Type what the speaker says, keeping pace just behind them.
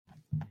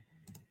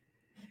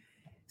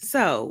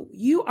So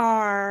you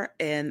are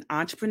an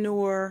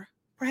entrepreneur,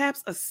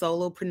 perhaps a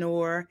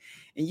solopreneur,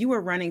 and you are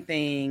running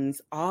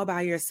things all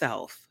by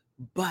yourself,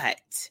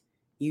 but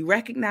you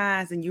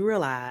recognize and you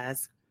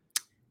realize,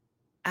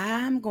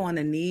 I'm going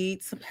to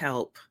need some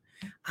help.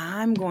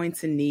 I'm going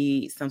to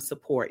need some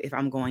support if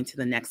I'm going to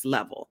the next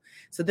level.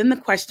 So then the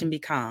question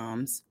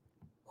becomes,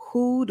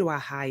 who do I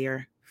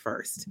hire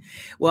first?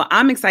 Well,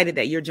 I'm excited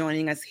that you're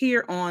joining us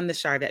here on the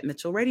Charvette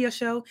Mitchell Radio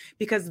Show,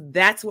 because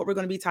that's what we're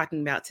going to be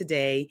talking about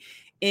today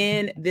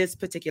in this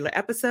particular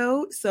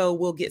episode. So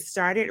we'll get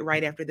started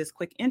right after this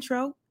quick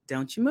intro.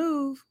 Don't you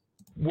move.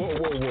 Whoa.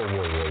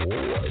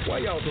 Why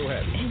y'all so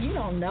happy? You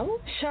don't know?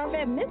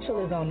 Charvette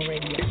Mitchell is on the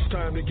radio. It's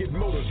time to get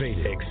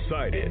motivated,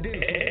 excited,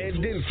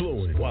 and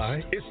influenced.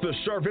 Why? It's the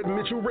Charvette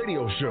Mitchell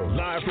Radio Show,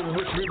 live from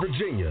Richmond,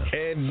 Virginia.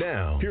 And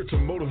now, here to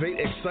motivate,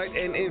 excite,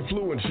 and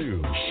influence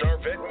you,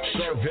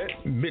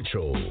 Charvette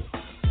Mitchell.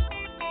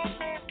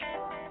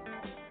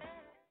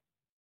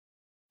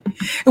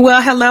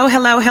 Well,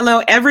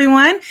 hello,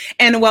 everyone,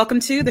 and welcome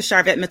to the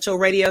Charvette Mitchell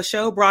Radio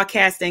Show,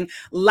 broadcasting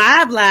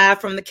live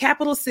from the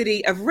capital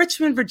city of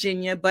Richmond,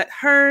 Virginia, but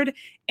heard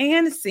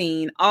and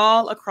seen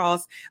all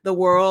across the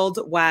World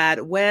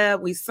Wide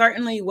Web. We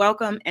certainly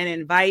welcome and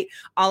invite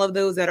all of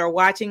those that are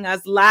watching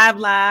us live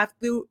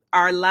through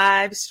our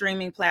live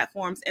streaming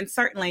platforms, and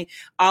certainly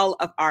all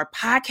of our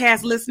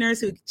podcast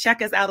listeners who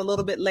check us out a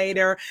little bit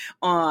later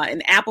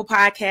on Apple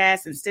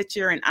Podcasts and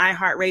Stitcher and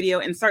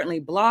iHeartRadio, and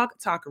certainly Blog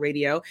Talk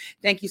Radio.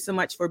 Thank you so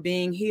much for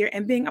being here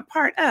and being a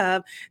part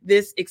of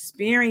this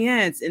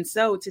experience. And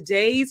so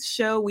today's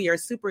show, we are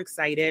super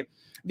excited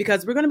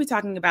because we're going to be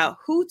talking about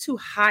who to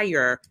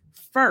hire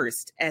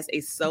first as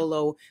a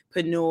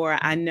solopreneur.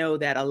 I know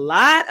that a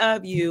lot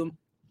of you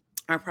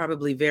are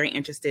probably very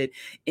interested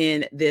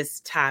in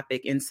this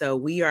topic. And so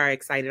we are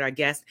excited. Our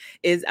guest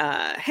is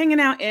hanging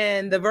out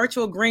in the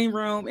virtual green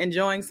room,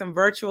 enjoying some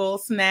virtual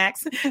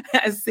snacks.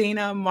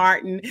 Cena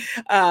Martin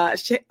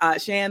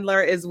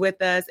Chandler is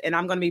with us, and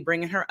I'm going to be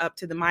bringing her up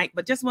to the mic.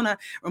 But just want to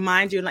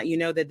remind you and let you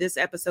know that this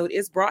episode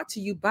is brought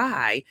to you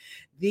by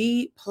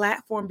the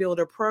Platform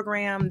Builder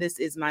Program. This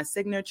is my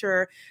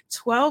signature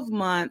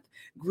 12-month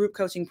group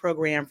coaching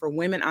program for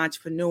women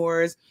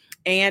entrepreneurs.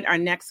 And our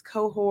next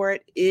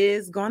cohort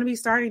is going to be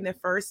starting the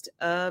 1st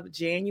of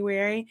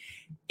January.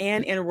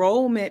 And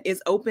enrollment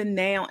is open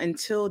now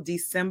until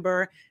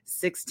December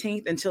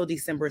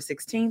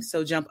 16th.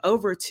 So jump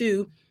over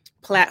to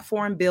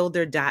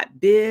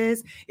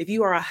platformbuilder.biz. If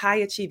you are a high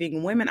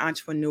achieving women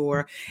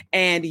entrepreneur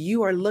and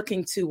you are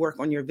looking to work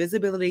on your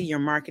visibility, your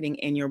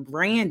marketing, and your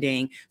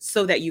branding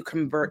so that you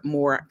convert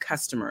more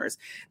customers,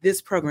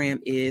 this program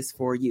is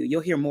for you.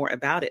 You'll hear more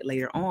about it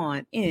later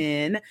on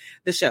in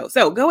the show.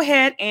 So go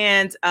ahead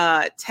and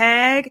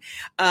tag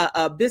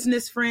a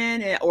business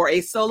friend or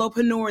a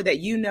solopreneur that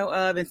you know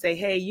of and say,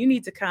 hey, you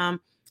need to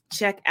come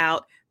check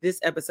out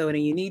this episode,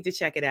 and you need to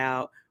check it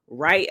out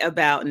right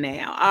about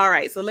now. All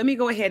right. So let me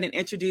go ahead and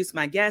introduce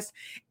my guest,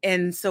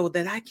 and so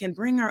that I can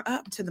bring her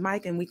up to the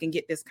mic and we can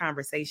get this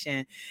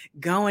conversation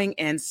going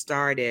and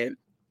started.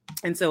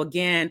 And so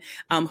again,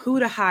 who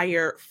to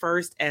hire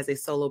first as a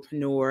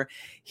solopreneur,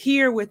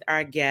 here with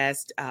our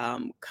guest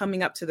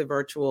coming up to the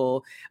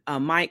virtual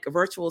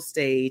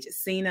stage,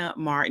 Cena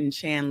Martin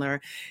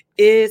Chandler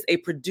is a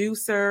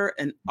producer,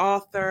 an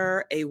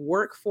author, a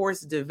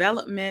workforce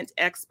development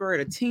expert,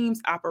 a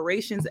teams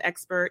operations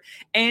expert,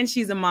 and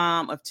she's a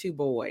mom of 2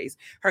 boys.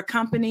 Her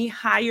company,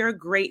 Hire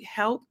Great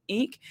Help,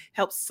 Inc.,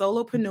 helps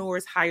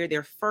solopreneurs hire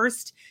their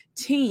first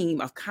team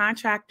of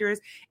contractors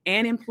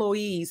and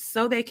employees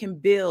so they can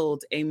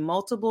build a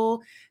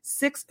multiple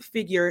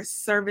 6-figure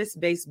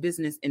service-based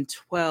business in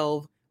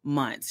 12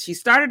 months. She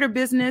started her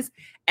business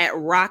at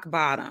rock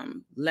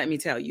bottom. Let me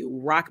tell you,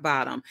 rock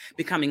bottom,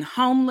 becoming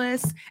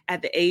homeless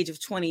at the age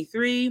of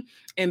 23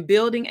 and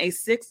building a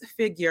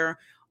 6-figure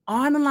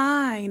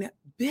online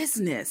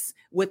business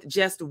with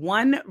just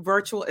 1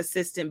 virtual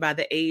assistant by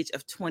the age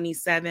of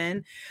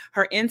 27.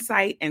 Her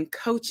insight and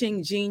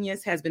coaching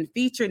genius has been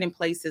featured in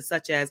places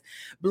such as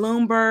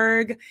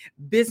Bloomberg,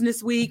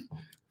 Business Week,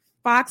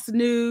 Fox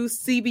News,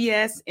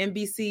 CBS,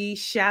 NBC,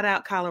 Shout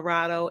Out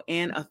Colorado,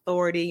 and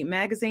Authority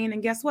Magazine.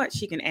 And guess what?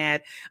 She can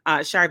add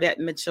Charvette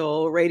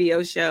Mitchell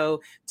Radio Show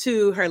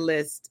to her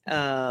list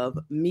of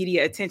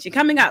media attention.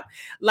 Coming up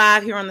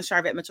live here on the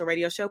Charvette Mitchell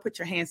Radio Show, put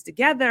your hands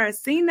together.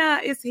 Cena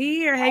is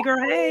here. Hey, girl.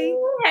 Hey.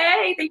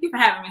 Hey, thank you for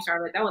having me,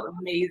 Charlotte. That was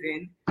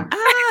amazing.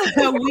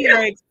 We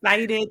are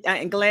excited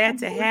and glad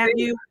to have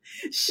you.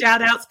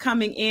 Shout outs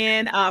coming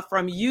in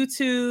from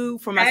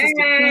YouTube, from my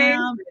sister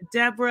Kim,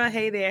 Deborah.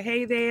 Hey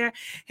there.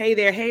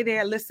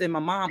 Listen, my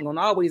mom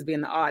gonna always be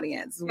in the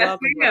audience. Yes,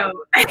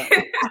 welcome.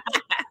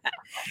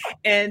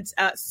 And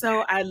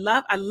so I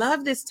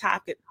love this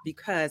topic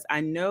because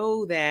I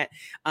know that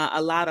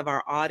a lot of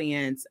our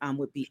audience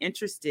would be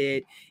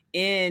interested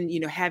in,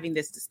 having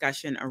this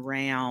discussion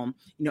around,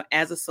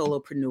 as a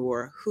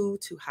solopreneur, who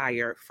to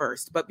hire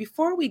first. But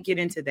before we get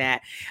into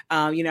that,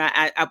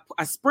 I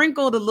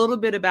sprinkled a little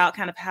bit about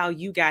kind of how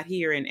you got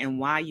here and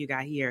why you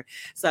got here.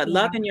 So I'd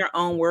love in your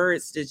own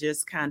words to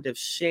just kind of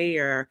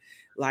share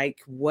like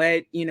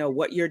what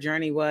your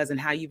journey was and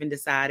how you even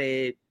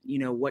decided,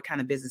 what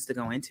kind of business to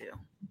go into.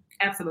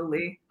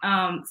 Absolutely.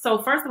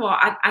 So first of all,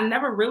 I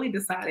never really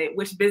decided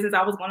which business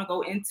I was going to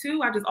go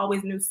into. I just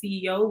always knew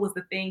CEO was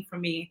the thing for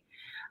me.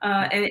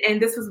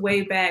 And this was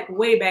way back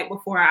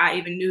before I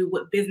even knew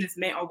what business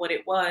meant or what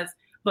it was.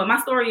 But my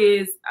story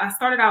is I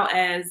started out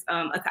as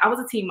I was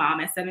a teen mom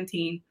at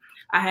 17.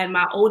 I had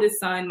my oldest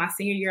son, my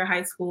senior year of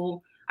high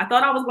school. I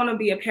thought I was going to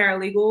be a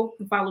paralegal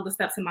and follow the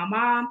steps of my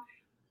mom.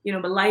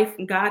 But life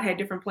and God had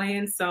different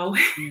plans. So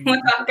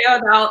once I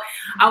found out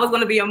I was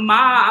going to be a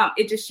mom,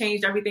 it just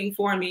changed everything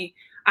for me.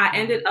 I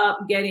ended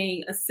up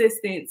getting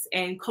assistance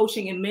and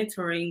coaching and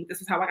mentoring.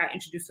 This is how I got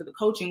introduced to the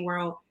coaching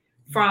world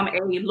from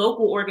a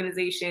local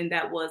organization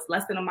that was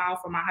less than a mile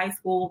from my high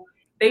school.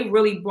 They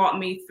really brought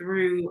me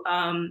through,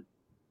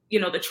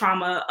 the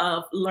trauma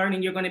of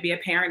learning you're going to be a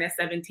parent at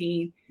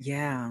 17.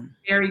 Yeah.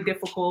 Very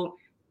difficult.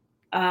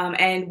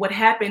 And what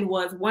happened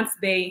was once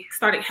they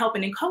started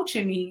helping and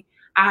coaching me,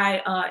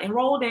 I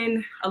enrolled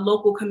in a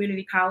local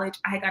community college.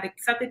 I got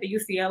accepted to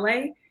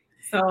UCLA.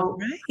 So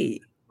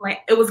like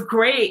it was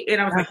great. And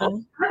I was like,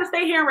 I'm going to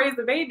stay here and raise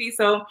the baby.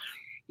 So,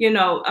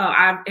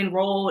 I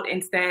enrolled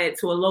instead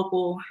to a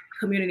local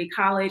community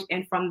college.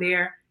 And from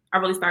there, I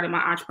really started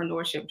my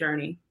entrepreneurship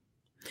journey.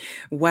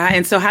 Wow.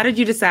 And so how did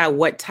you decide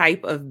what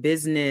type of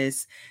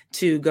business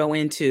to go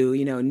into?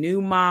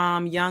 New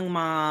mom, young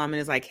mom, and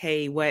it's like,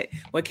 hey, what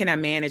can I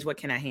manage? What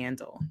can I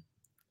handle?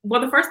 Well,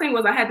 the first thing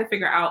was I had to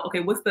figure out, okay,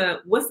 what's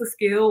the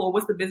skill or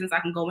what's the business I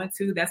can go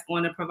into that's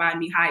going to provide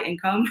me high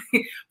income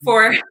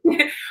for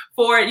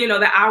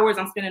the hours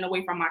I'm spending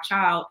away from my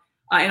child.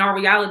 In our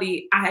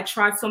reality, I had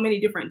tried so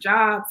many different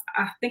jobs.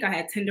 I think I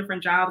had 10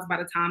 different jobs by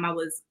the time I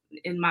was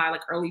in my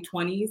early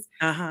 20s.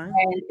 And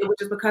it was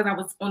just because I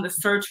was on the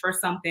search for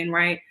something,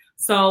 right?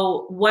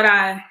 So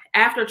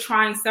after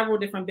trying several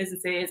different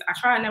businesses, I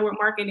tried network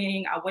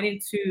marketing. I went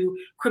into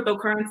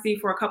cryptocurrency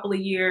for a couple of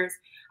years.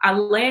 I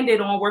landed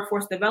on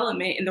workforce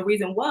development. And the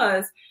reason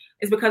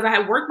is because I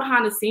had worked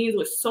behind the scenes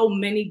with so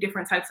many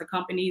different types of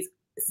companies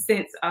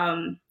since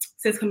I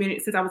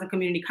was in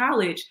community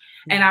college.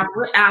 And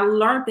I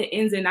learned the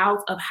ins and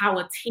outs of how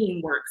a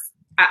team works.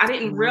 I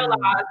didn't realize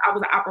I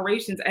was an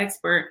operations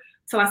expert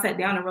till I sat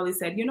down and really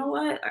said, you know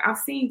what? I've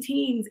seen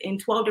teams in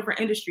 12 different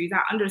industries.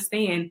 I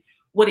understand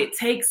what it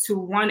takes to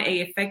run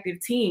a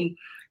effective team,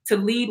 to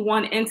lead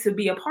one and to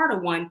be a part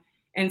of one.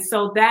 And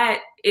so that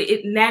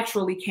it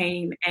naturally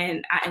came,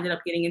 and I ended up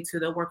getting into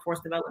the workforce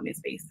development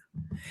space.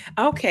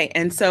 Okay.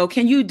 And so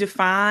can you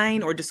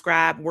define or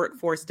describe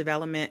workforce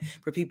development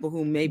for people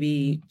who may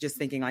be just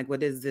thinking like,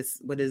 what is this?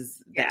 What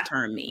does that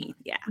term mean?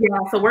 Yeah.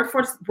 So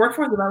workforce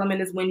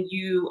development is when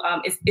you,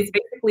 it's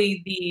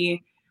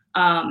basically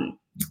I'm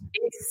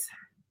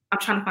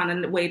trying to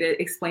find a way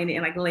to explain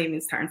it in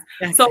layman's terms.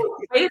 So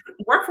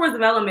workforce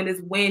development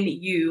is when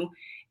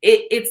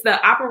it's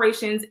the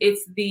operations,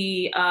 it's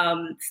the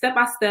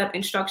step-by-step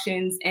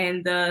instructions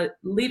and the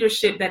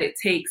leadership that it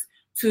takes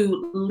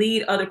to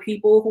lead other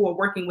people who are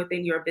working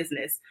within your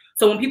business.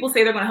 So when people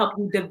say they're going to help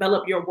you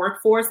develop your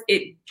workforce,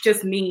 it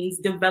just means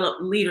develop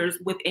leaders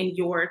within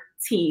your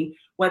team,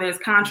 whether it's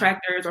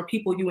contractors or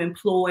people you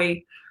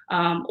employ,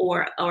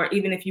 or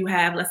even if you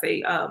have, let's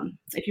say,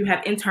 if you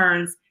have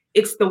interns,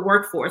 it's the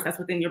workforce that's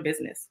within your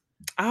business.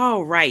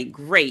 Oh, right.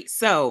 Great.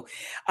 So,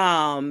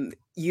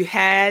 you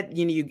had,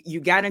 you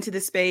got into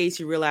the space,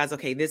 you realized,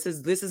 okay, this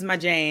is my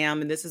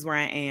jam and this is where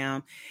I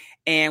am.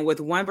 And with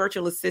one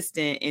virtual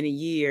assistant in a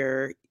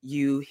year,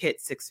 you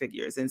hit 6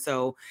 figures. And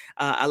so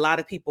a lot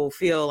of people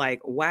feel like,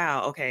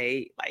 wow,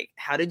 okay,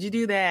 how did you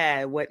do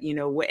that?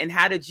 And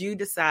how did you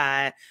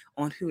decide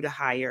on who to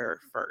hire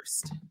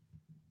first?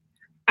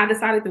 I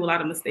decided through a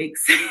lot of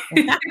mistakes.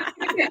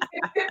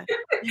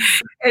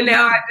 And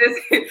now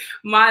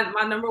my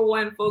number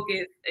one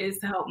focus is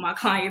to help my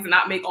clients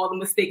not make all the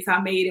mistakes I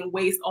made and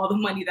waste all the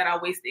money that I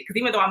wasted. Because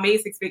even though I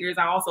made 6 figures,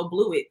 I also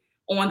blew it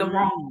on the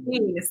wrong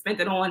thing and spent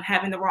it on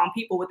having the wrong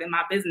people within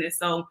my business.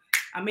 So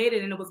I made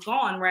it and it was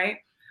gone, right?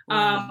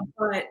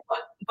 But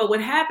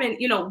what happened,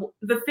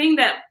 the thing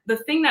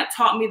that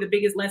taught me the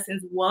biggest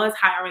lessons was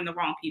hiring the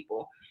wrong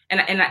people. And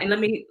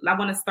I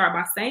want to start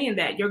by saying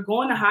that you're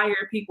going to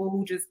hire people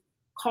who just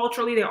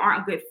culturally they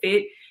aren't a good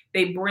fit.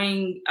 They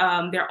bring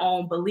their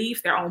own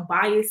beliefs, their own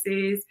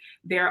biases,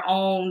 their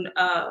own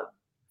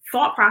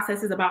thought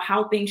processes about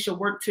how things should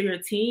work to your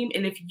team.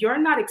 And if you're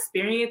not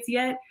experienced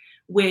yet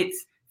with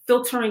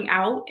filtering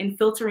out and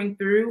filtering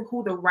through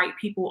who the right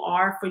people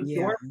are for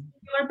your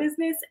particular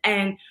business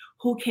and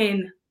who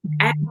can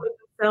adequate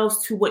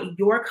themselves to what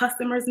your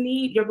customers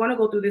need, you're going to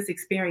go through this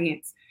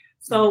experience.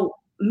 So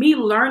me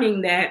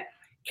learning that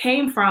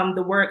came from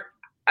the work.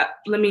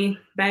 Let me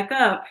back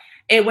up.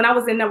 And when I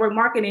was in network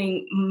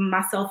marketing,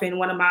 myself and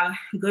one of my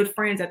good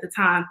friends at the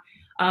time,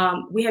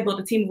 we had built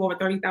a team of over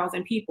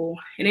 30,000 people.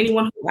 And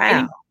anyone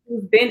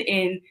who's been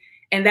in,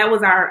 and that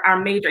was our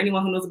major,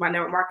 anyone who knows about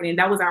network marketing,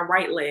 that was our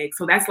right leg.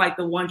 So that's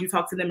the ones you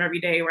talk to them every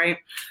day, right?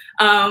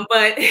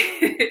 But,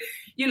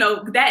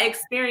 that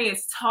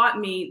experience taught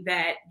me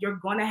that you're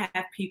going to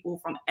have people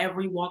from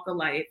every walk of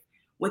life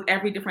with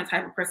every different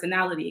type of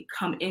personality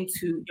come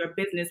into your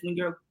business when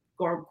you're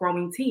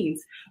growing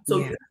teams. So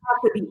you have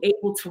to be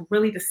able to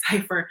really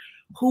decipher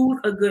who's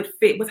a good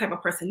fit, what type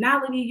of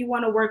personality you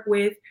want to work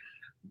with,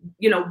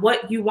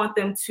 what you want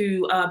them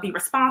to be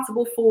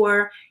responsible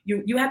for.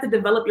 You have to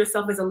develop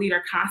yourself as a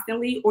leader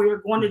constantly, or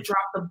you're going to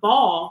drop the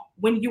ball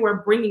when you are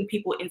bringing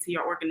people into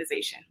your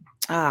organization.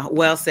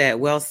 Well said.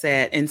 Well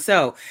said. And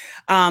so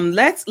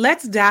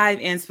let's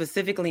dive in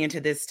specifically into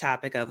this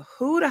topic of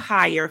who to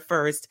hire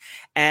first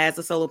as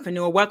a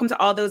solopreneur. Welcome to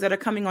all those that are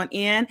coming on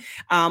in.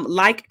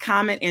 Like,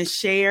 comment, and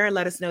share.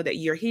 Let us know that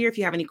you're here. If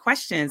you have any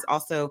questions,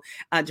 also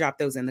drop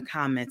those in the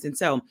comments. And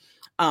so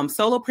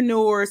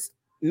solopreneurs,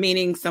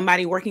 meaning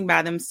somebody working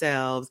by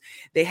themselves,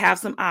 they have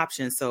some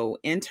options. So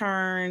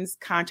interns,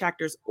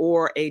 contractors,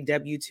 or a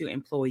W-2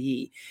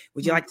 employee.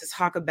 Would you like to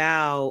talk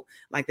about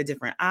like the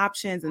different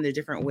options and the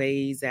different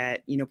ways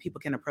that,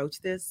 people can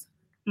approach this?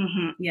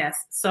 Mm-hmm.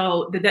 Yes.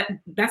 So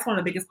that's one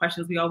of the biggest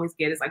questions we always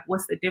get is like,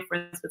 what's the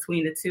difference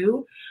between the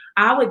two?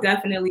 I would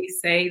definitely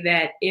say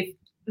that if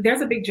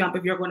there's a big jump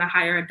if you're going to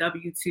hire a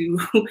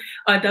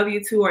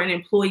W-2 or an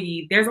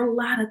employee, there's a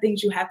lot of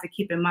things you have to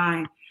keep in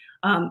mind.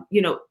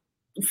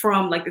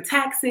 From like the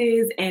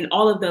taxes and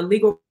all of the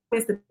legal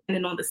risk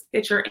depending on the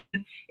stitcher.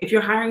 And if you're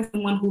hiring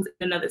someone who's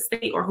in another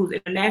state or who's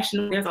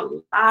international, there's a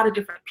lot of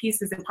different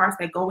pieces and parts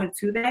that go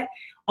into that,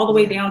 all the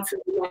way down to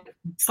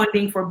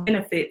funding for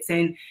benefits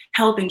and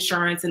health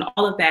insurance and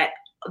all of that.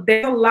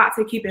 There's a lot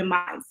to keep in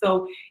mind.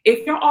 So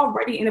if you're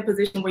already in a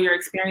position where you're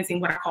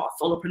experiencing what I call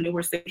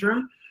solopreneur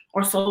syndrome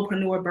or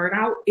solopreneur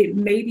burnout, it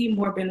may be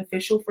more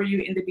beneficial for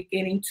you in the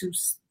beginning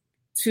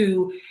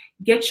to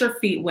get your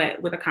feet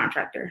wet with a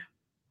contractor.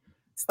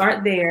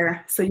 Start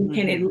there so you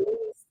can at least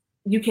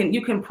you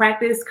can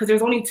practice, because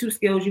there's only two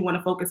skills you want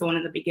to focus on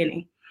in the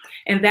beginning,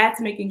 and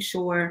that's making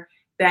sure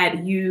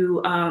that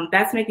you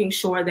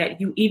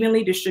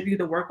evenly distribute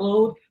the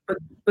workload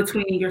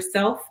between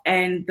yourself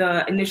and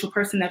the initial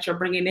person that you're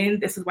bringing in.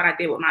 This is what I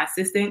did with my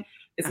assistant.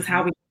 This is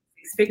how we get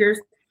 6 figures.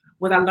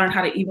 Was I learned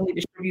how to evenly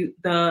distribute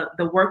the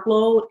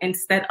workload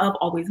instead of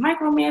always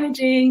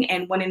micromanaging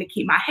and wanting to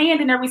keep my hand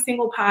in every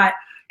single pot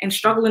and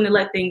struggling to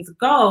let things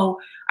go.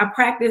 I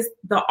practiced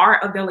the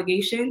art of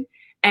delegation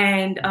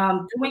and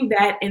doing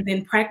that, and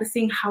then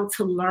practicing how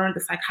to learn the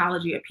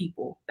psychology of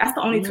people. That's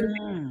the only two things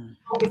I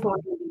focus on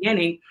in the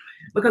beginning,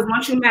 because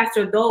once you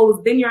master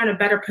those, then you're in a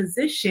better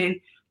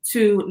position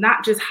to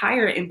not just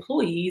hire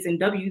employees and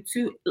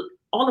W-2.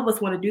 All of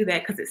us want to do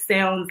that because it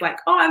sounds like,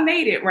 oh, I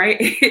made it,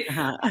 right?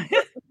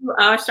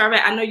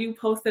 Charlotte, I know you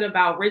posted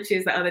about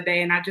Riches the other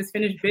day, and I just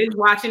finished binge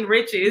watching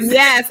Riches.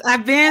 Yes, I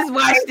binge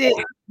watched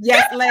it.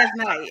 Yes, last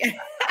night.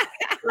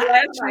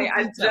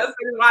 I just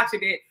finished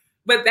watching it.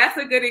 But that's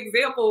a good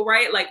example,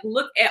 right? Like,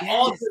 look at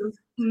all the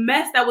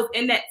mess that was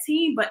in that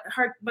team, but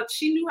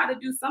she knew how to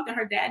do something.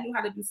 Her dad knew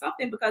how to do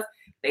something because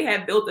they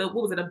had built a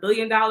 $1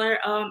 billion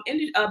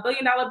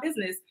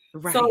business.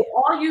 Right. So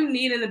all you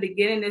need in the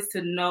beginning is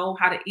to know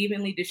how to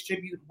evenly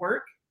distribute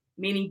work,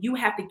 meaning you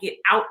have to get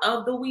out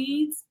of the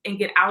weeds and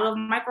get out of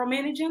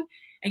micromanaging,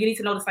 and you need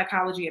to know the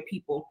psychology of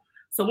people.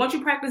 So once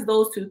you practice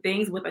those two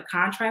things with a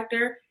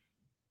contractor,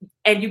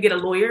 and you get a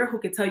lawyer who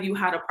can tell you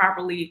how to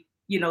properly,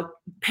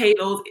 pay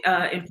those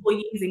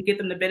employees and get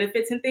them the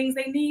benefits and things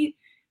they need,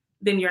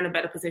 then you're in a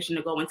better position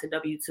to go into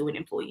W-2 and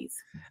employees.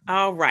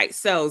 All right.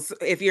 So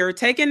if you're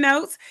taking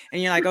notes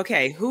and you're like,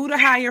 okay, who to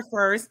hire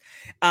first,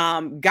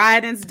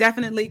 guidance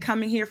definitely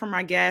coming here from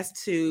our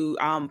guests to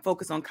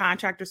focus on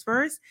contractors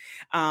first.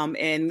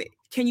 And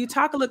can you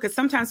talk a little, because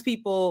sometimes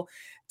people,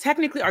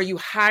 technically, are you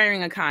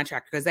hiring a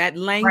contractor? Because that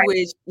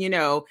language,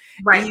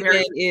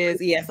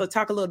 is. So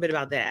talk a little bit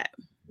about that.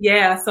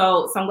 Yeah.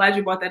 So I'm glad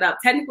you brought that up.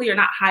 Technically, you're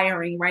not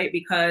hiring, right?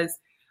 Because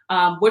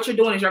what you're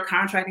doing is you're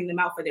contracting them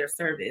out for their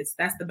service.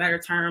 That's the better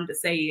term to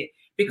say it.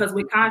 Because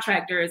with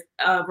contractors,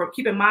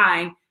 keep in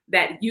mind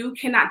that you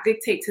cannot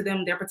dictate to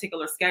them their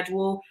particular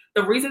schedule.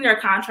 The reason they're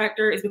a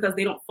contractor is because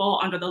they don't fall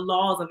under the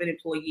laws of an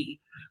employee.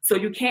 So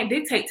you can't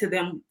dictate to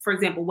them, for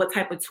example, what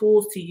type of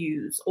tools to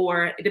use,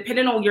 or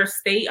depending on your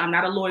state. I'm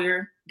not a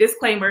lawyer.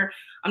 Disclaimer: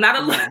 I'm not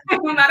a lawyer.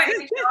 I'm not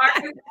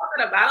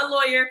a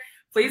lawyer.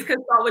 Please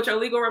consult with your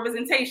legal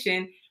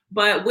representation.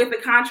 But with the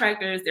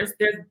contractors, there's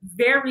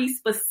very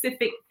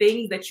specific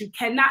things that you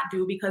cannot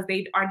do because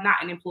they are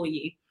not an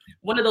employee.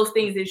 One of those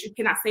things is you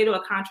cannot say to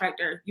a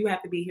contractor, you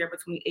have to be here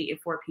between 8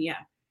 and 4 p.m.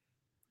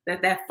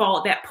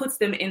 That puts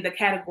them in the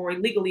category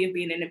legally of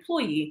being an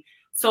employee.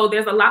 So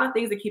there's a lot of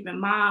things to keep in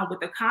mind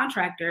with a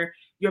contractor.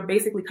 You're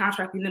basically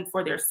contracting them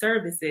for their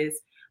services.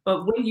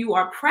 But when you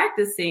are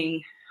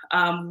practicing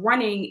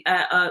when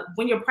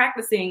you're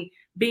practicing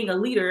being a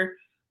leader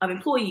of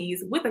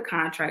employees with a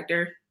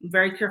contractor,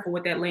 very careful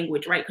with that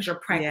language, right? Because you're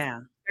practicing.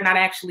 Yeah. You're not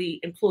actually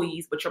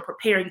employees, but you're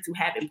preparing to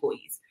have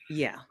employees.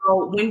 Yeah.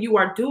 So when you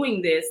are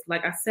doing this,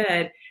 like I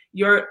said,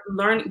 you're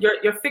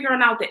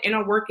figuring out the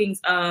inner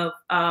workings of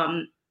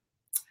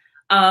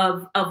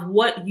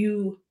what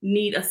you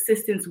need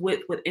assistance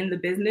within the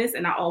business.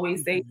 And I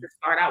always say to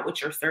start out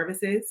with your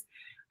services,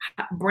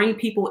 bring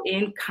people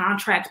in,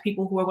 contract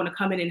people who are going to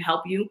come in and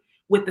help you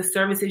with the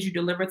services you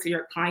deliver to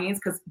your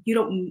clients, because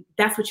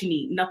that's what you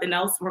need, nothing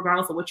else,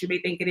 regardless of what you may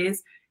think it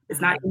is.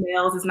 It's not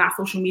emails, it's not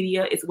social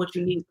media, it's what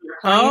you need for your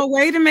clients. Oh,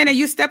 wait a minute,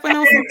 you stepping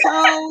on some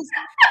toes.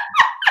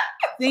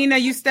 Cena,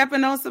 you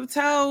stepping on some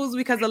toes,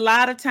 because a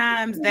lot of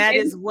times that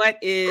is what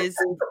is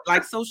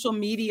like social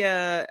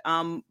media.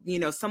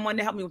 Someone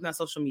to help me with my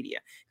social media,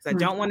 because I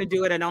don't want to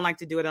do it. I don't like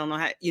to do it. I don't know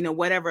how,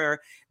 whatever.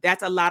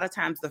 That's a lot of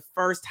times the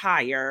first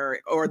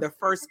hire or the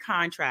first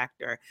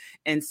contractor.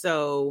 And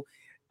so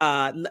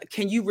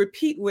can you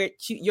repeat what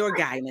your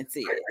guidance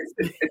is?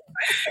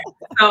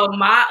 So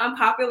my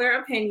unpopular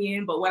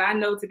opinion, but what I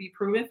know to be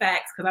proven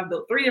facts, because I've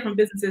built 3 different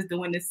businesses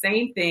doing the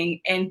same thing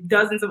and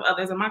dozens of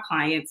others of my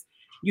clients.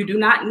 You do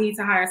not need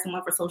to hire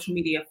someone for social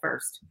media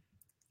first.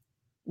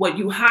 What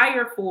you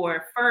hire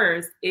for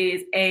first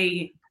is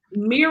a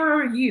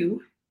mirror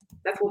you.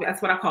 That's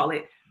what I call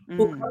it.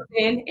 Who comes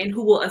in and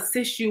who will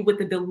assist you with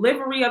the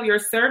delivery of your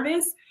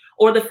service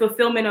or the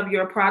fulfillment of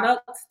your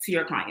product to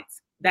your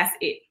clients. That's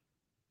it.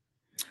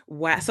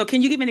 Wow. So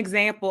can you give an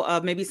example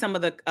of maybe some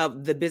of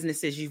the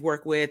businesses you've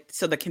worked with,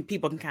 so that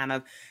people can kind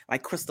of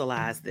like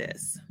crystallize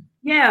this?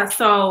 Yeah.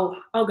 So,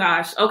 oh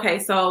gosh. Okay.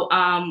 So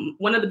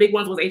one of the big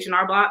ones was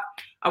H&R Block.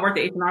 I worked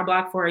at H&R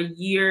Block for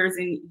years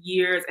and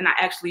years, and I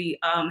actually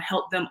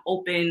helped them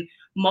open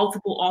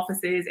multiple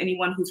offices.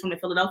 Anyone who's from the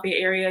Philadelphia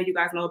area, you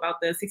guys know about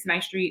the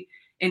 69th Street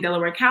in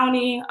Delaware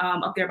County,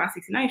 up there by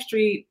 69th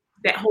Street.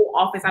 That whole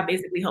office, I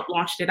basically helped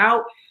launch it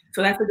out.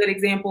 So that's a good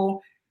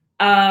example.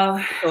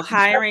 So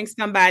hiring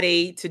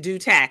somebody to do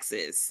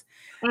taxes.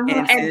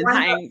 Yes.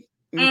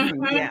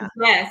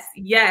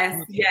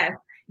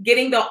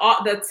 Getting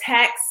the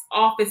tax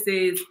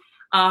offices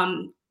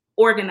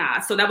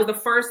organized. So that was the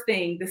first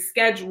thing, the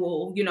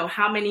schedule,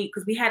 how many,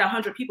 because we had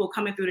 100 people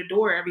coming through the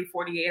door every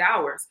 48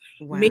 hours,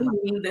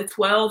 meaning the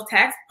 12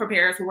 tax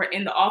preparers who were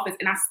in the office.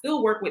 And I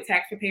still work with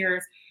tax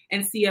preparers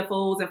and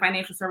CFOs and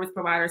financial service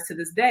providers to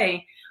this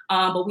day.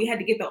 But we had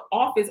to get the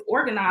office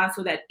organized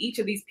so that each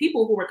of these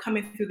people who were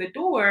coming through the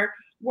door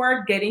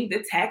were getting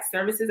the tax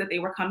services that they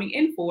were coming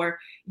in for.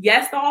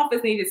 Yes, the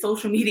office needed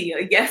social media.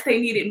 Yes, they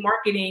needed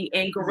marketing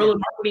and guerrilla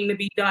marketing to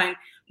be done.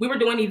 We were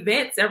doing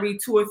events every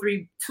two or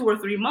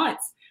three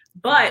months.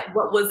 But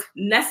what was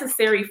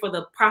necessary for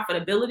the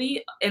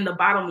profitability and the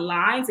bottom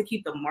line to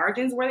keep the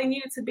margins where they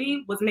needed to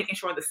be was making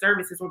sure the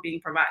services were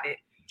being provided.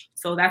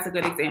 So that's a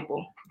good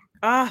example.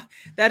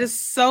 That is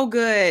so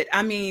good.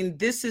 I mean,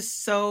 this is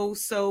so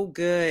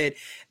good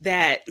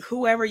that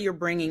whoever you're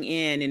bringing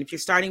in, and if you're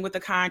starting with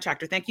a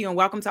contractor, thank you and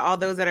welcome to all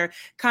those that are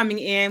coming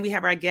in. We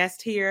have our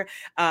guest here.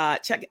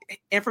 Check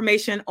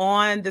information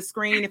on the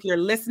screen. If you're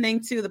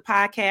listening to the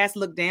podcast,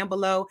 look down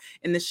below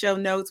in the show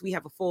notes. We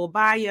have a full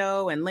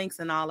bio and links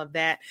and all of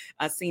that.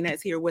 Cena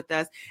is here with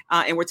us.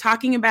 And we're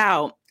talking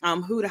about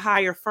who to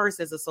hire first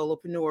as a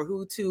solopreneur,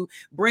 who to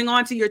bring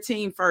onto your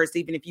team first,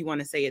 even if you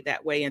want to say it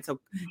that way. And so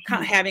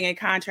having a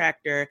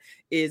contractor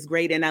is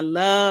great. And I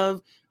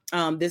love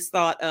this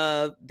thought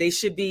of they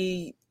should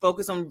be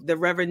focused on the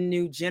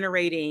revenue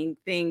generating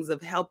things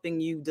of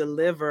helping you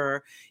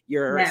deliver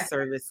your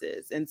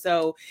services. And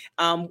so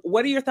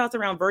what are your thoughts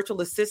around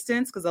virtual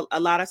assistants? Because a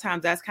lot of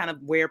times that's kind of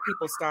where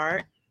people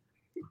start.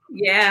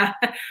 Yeah.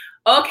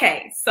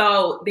 Okay.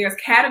 So there's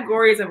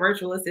categories of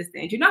virtual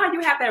assistants. You know how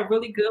you have that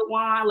really good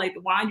wine, like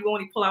the wine you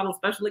only pull out on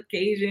special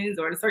occasions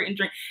or a certain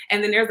drink.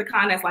 And then there's the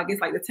kind that's like,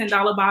 it's like the $10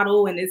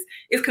 bottle and it's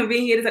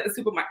convenient. It's at the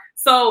supermarket.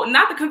 So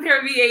not to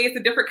compare VAs to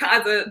different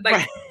kinds of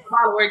like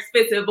bottle or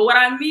expensive. But what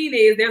I mean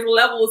is there's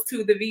levels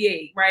to the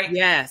VA, right?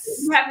 Yes.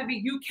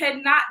 You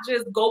cannot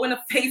just go in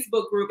a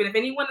Facebook group. And if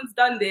anyone's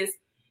done this,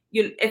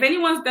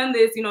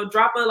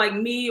 drop a like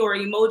me or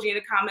emoji in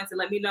the comments and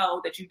let me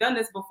know that you've done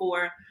this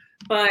before.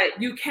 But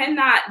you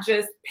cannot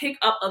just pick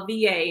up a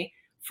VA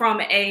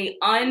from a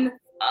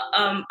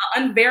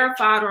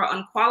unverified or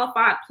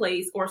unqualified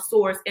place or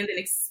source and then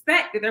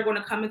expect that they're going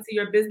to come into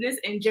your business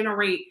and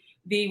generate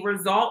the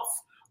results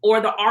or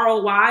the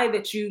ROI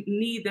that you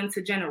need them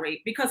to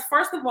generate. Because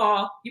first of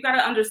all, you got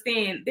to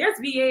understand there's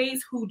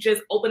VAs who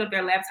just open up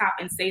their laptop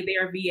and say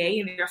they're a VA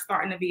and they're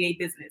starting a VA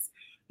business.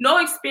 No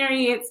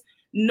experience.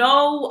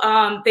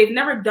 No, they've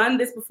never done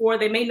this before.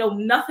 They may know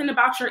nothing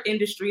about your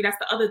industry. That's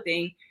the other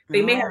thing.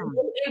 They may have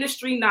no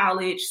industry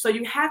knowledge. So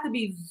you have to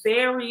be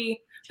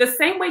the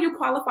same way you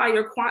qualify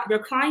your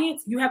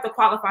clients, you have to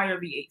qualify your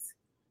VAs.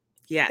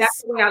 Yes.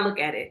 That's the way I look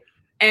at it.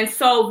 And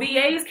so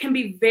VAs can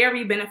be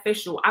very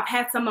beneficial. I've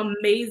had some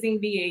amazing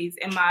VAs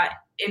in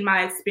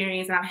my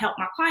experience, and I've helped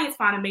my clients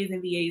find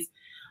amazing VAs.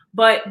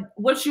 But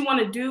what you want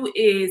to do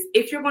is,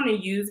 if you're going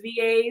to use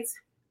VAs,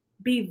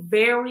 be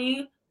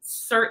very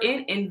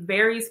certain and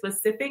very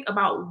specific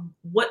about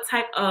what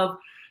type of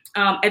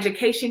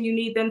education you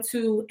need them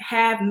to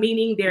have,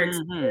 meaning their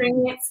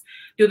experience.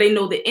 Do they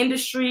know the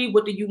industry?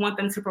 What do you want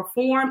them to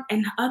perform?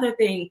 And the other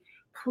thing,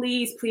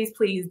 please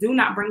do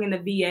not bring in a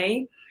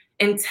VA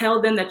and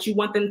tell them that you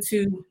want them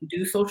to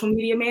do social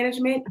media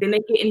management. Then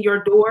they get in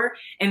your door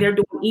and they're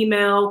doing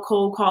email,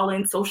 cold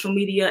calling, social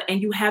media,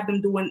 and you have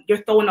them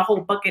you're throwing a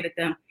whole bucket at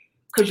them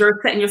because you're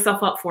setting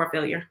yourself up for a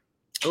failure.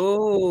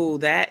 Oh,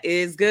 that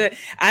is good.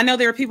 I know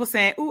there are people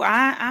saying, "Oh,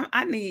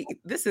 I need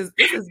this is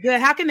good."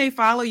 How can they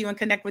follow you and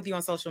connect with you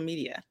on social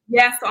media?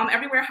 Yeah, so I'm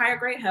everywhere. Hire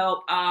Great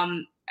Help.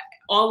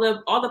 All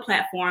the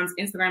platforms,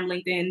 Instagram,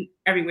 LinkedIn,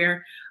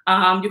 everywhere.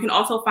 You can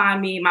also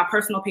find me. My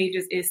personal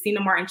pages is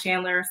Cena Martin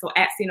Chandler, so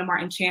at Cena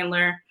Martin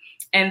Chandler.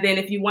 And then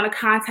if you want to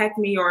contact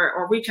me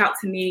or reach out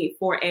to me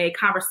for a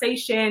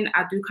conversation,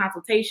 I do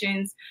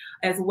consultations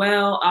as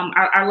well.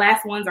 Our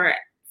last ones are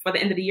for the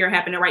end of the year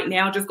happening right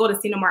now. Just go to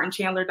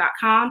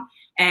cenamartinchandler.com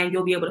and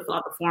you'll be able to fill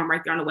out the form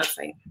right there on the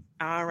website.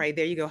 All right,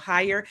 there you go.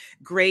 Hire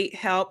Great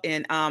Help.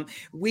 And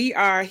we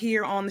are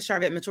here on the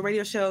Charvette Mitchell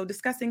Radio Show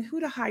discussing who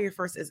to hire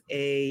first as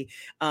a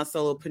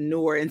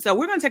solopreneur. And so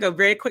we're going to take a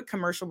very quick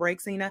commercial break,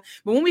 Cena.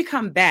 But when we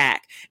come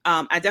back,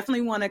 I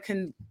definitely want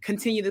to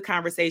continue the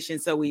conversation.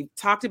 So we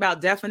talked about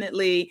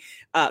definitely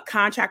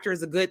contractor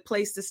is a good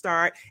place to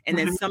start. And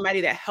then somebody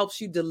that helps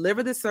you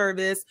deliver the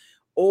service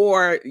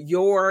or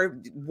your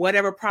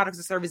whatever products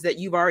or service that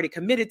you've already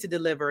committed to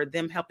deliver,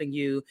 them helping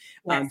you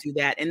do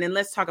that. And then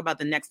let's talk about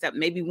the next step.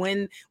 Maybe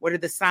what are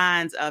the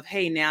signs of,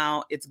 hey,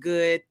 now it's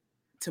good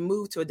to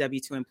move to a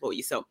W-2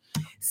 employee. So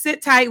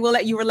sit tight. We'll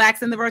let you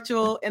relax in the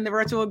virtual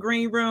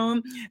green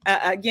room.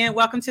 Again,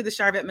 welcome to the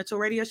Charvette Mitchell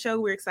Radio Show.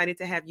 We're excited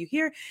to have you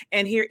here.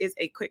 And here is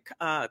a quick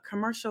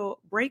commercial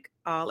break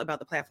all about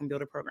the Platform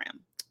Builder program.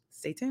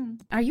 Stay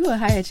tuned. Are you a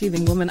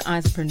high-achieving woman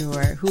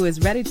entrepreneur who is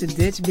ready to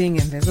ditch being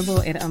invisible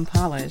and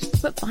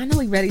unpolished, but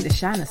finally ready to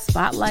shine a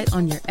spotlight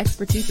on your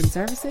expertise and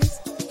services?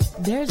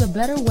 There's a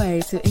better way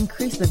to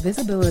increase the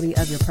visibility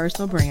of your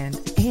personal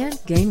brand and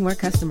gain more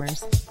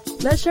customers.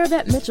 Let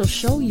Charvette Mitchell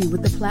show you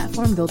with the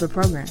Platform Builder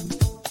program.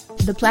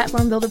 The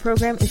Platform Builder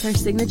program is her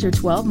signature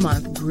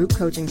 12-month group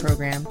coaching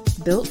program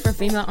built for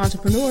female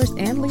entrepreneurs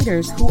and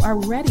leaders who are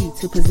ready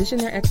to position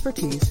their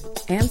expertise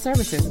and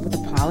services with a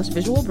polished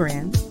visual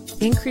brand,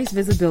 increase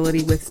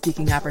visibility with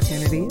speaking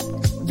opportunities,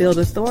 build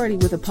authority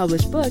with a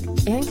published book,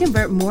 and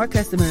convert more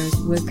customers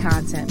with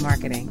content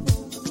marketing.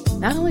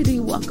 Not only do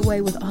you walk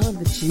away with all of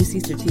the juicy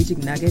strategic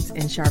nuggets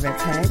in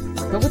Charvette's head,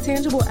 but with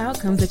tangible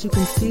outcomes that you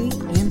can see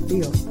and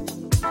feel.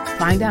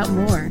 Find out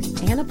more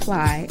and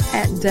apply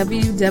at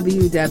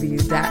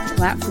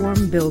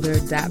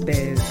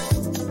www.platformbuilder.biz.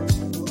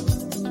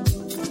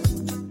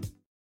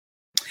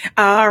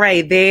 All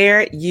right,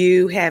 there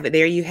you have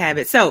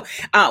it. So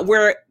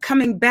we're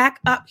coming back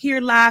up here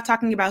live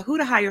talking about who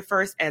to hire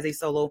first as a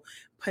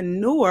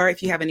solopreneur.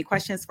 If you have any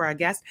questions for our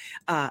guest,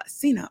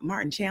 Cena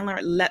Martin Chandler,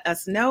 let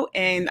us know.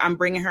 And I'm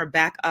bringing her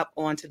back up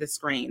onto the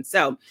screen.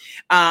 So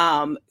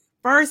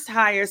first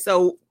hire.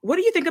 So what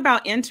do you think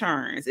about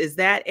interns? Is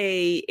that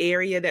a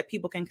area that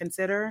people can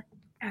consider?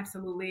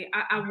 Absolutely.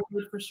 I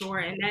would for sure.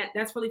 And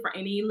that's really for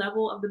any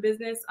level of the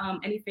business,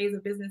 any phase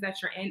of business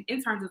that you're in.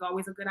 Interns is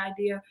always a good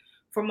idea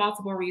for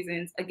multiple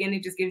reasons. Again,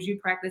 it just gives you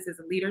practice as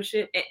a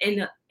leadership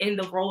in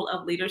the role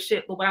of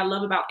leadership. But what I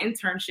love about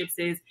internships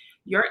is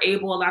you're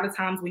able, a lot of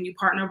times when you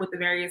partner with the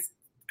various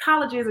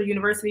colleges or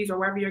universities or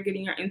wherever you're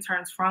getting your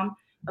interns from,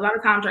 a lot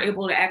of times you're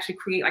able to actually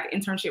create like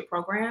internship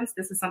programs.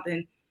 This is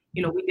something,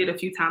 we did a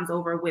few times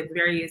over with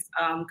various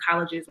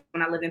colleges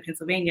when I lived in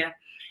Pennsylvania.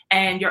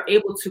 And you're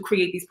able to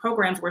create these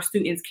programs where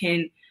students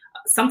can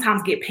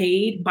sometimes get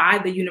paid by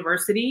the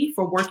university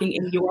for working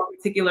in your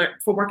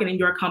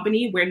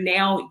company, where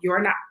now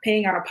you're not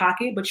paying out of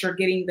pocket, but you're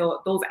getting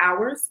those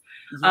hours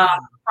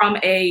from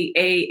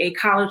a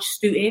college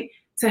student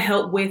to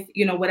help with,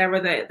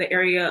 whatever the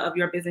area of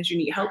your business you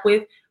need help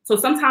with. So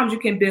sometimes you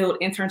can build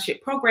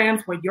internship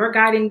programs where you're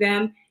guiding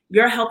them,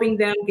 you're helping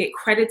them get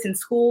credits in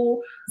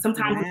school.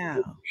 Sometimes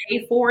you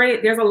pay for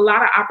it. There's a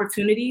lot of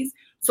opportunities.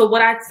 So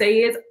what I'd say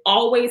is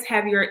always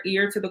have your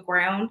ear to the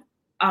ground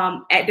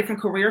at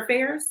different career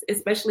fairs,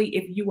 especially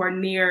if you are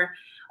near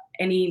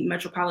any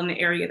metropolitan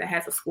area that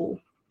has a school.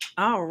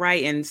 All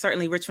right. And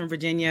certainly Richmond,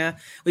 Virginia,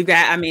 we've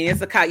got, it's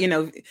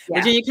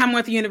Virginia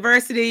Commonwealth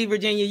University,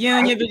 Virginia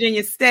Union,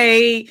 Virginia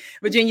State,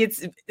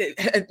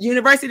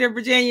 University of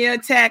Virginia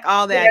Tech,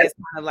 all that is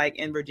kind of like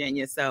in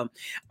Virginia. So,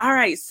 all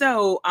right.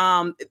 So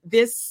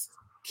this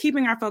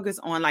keeping our focus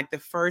on like the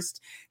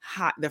first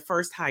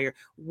hire,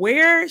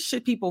 where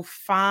should people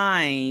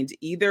find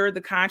either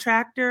the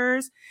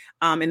contractors,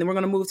 and then we're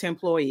going to move to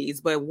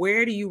employees, but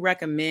where do you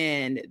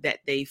recommend that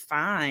they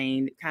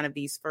find kind of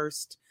these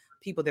first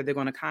people that they're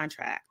going to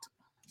contract?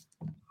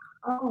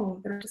 Oh,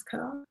 did I just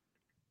cut off?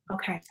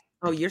 Okay.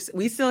 Oh,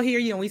 we still hear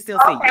you and we still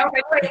see you. Okay,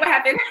 wait, what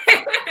happened?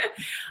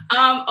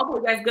 Okay,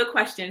 that's a good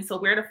question. So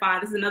where to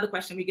find, this is another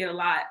question we get a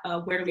lot,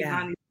 where do we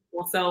find these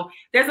people? So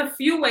there's a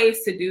few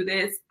ways to do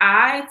this.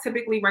 I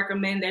typically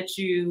recommend that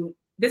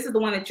this is the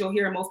one that you'll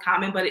hear most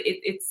common, but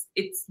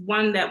it's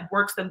one that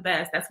works the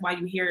best. That's why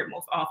you hear it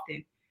most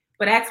often.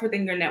 But ask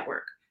within your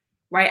network,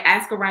 right?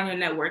 Ask around your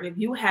network. If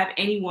you have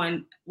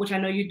anyone, which I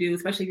know you do,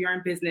 especially if you're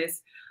in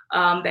business,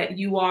 that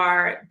you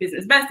are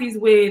business besties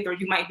with, or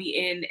you might be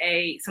in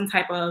some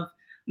type of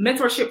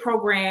mentorship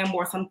program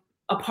or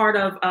a part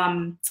of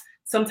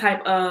some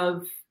type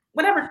of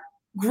whatever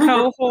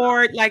group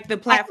cohort, like the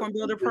platform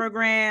builder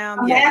program.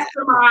 A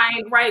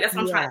mastermind, right? That's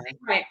what I'm trying to say.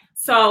 Right.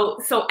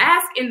 So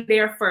ask in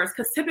there first,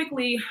 because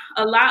typically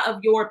a lot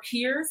of your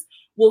peers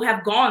will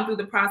have gone through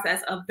the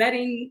process of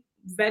vetting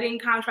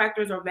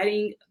contractors or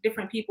vetting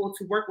different people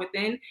to work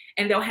within,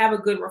 and they'll have a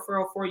good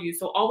referral for you.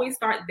 So always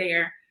start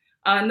there.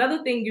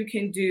 Another thing you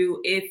can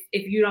do if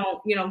you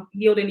don't,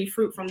 yield any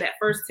fruit from that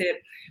first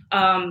tip,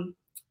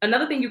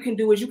 another thing you can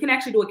do is you can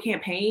actually do a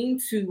campaign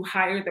to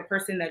hire the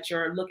person that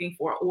you're looking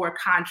for, or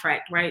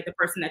contract, right? The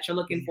person that you're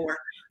looking for.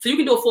 So you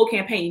can do a full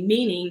campaign,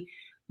 meaning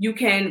you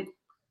can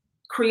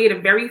create a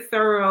very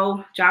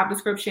thorough job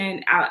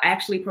description. I'll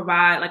actually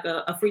provide like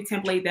a free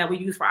template that we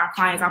use for our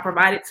clients. I'll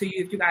provide it to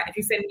you if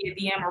you send me a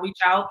DM or reach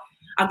out.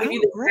 I'll give you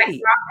the exact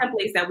job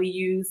templates that we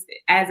use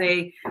as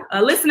a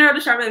listener of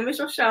the Charlotte and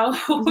Mitchell Show.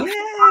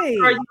 Yay!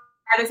 Or you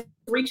have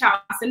reach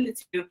out, I'll send it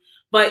to you.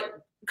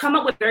 But come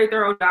up with a very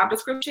thorough job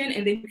description,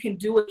 and then you can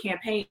do a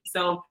campaign.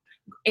 So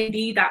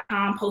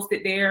Indeed.com, post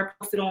it there,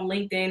 post it on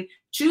LinkedIn.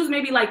 Choose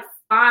maybe like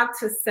 5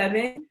 to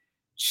 7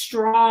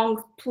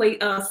 strong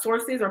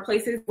sources or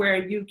places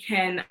where you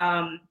can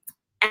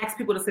ask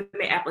people to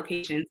submit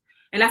applications.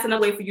 And that's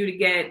another way for you to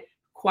get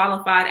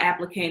qualified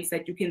applicants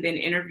that you can then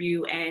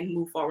interview and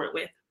move forward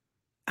with.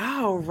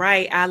 Oh,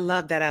 right. I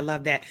love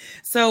that.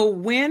 So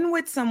when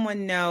would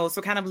someone know?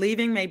 So kind of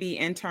leaving maybe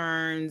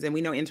interns, and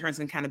we know interns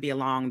can kind of be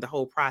along the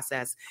whole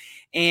process,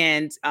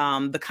 and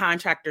the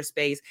contractor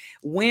space.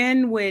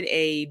 When would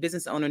a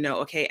business owner know,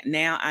 okay,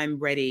 now I'm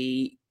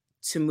ready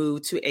to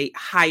move to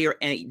hire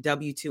a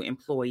W-2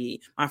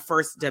 employee, my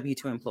first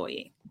W-2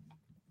 employee?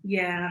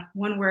 Yeah.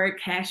 One word: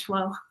 cash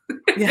flow.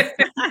 Yeah.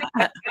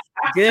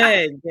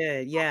 Good.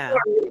 Yeah.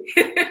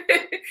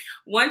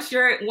 Once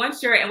you're,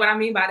 and what I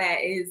mean by that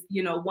is,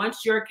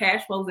 once your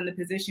cash flow is in the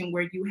position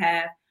where you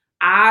have,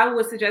 I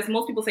would suggest,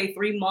 most people say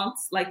 3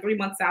 months, like 3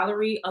 months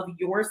salary of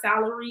your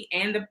salary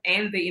and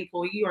the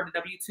employee, or the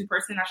W-2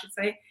 person, I should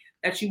say,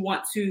 that you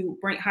want to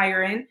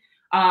hire in.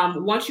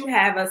 Once you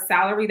have a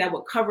salary that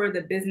would cover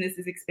the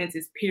business's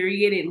expenses,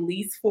 period, at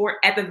least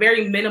at the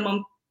very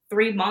minimum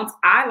 3 months.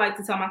 I like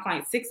to tell my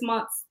clients 6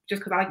 months,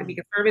 just because I like to be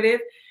conservative.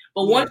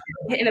 But once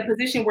you're in a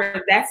position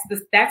where that's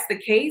the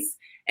case,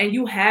 and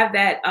you have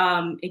that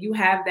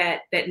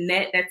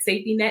net, that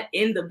safety net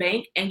in the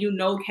bank, and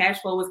cash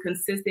flow is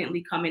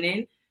consistently coming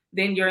in,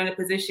 then you're in a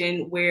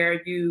position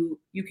where you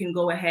can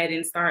go ahead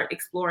and start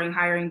exploring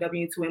hiring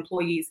W-2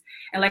 employees.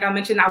 And like I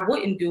mentioned, I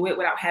wouldn't do it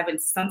without having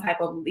some type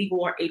of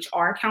legal or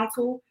HR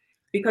counsel,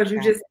 because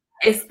you just,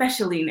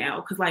 especially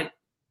now, because like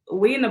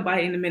we in the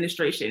Biden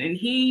administration, and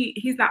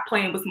he's not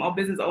playing with small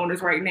business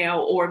owners right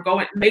now, or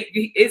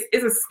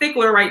is a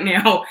stickler right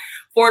now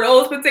for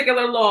those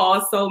particular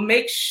laws. So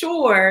make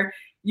sure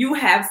you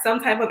have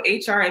some type of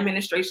HR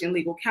administration,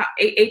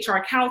 HR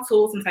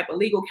counsel, some type of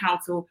legal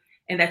counsel,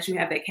 and that you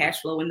have that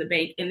cash flow in the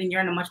bank, and then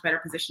you're in a much better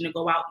position to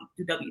go out and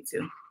do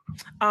W-2.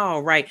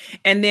 Oh, right.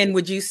 And then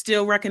would you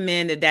still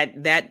recommend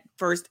that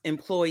first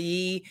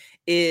employee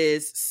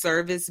is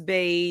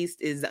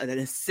service-based, is an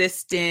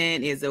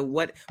assistant,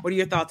 what are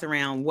your thoughts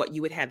around what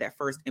you would have that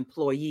first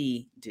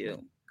employee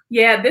do?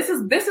 Yeah, this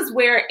is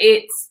where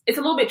it's a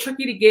little bit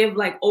tricky to give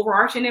like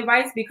overarching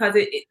advice, because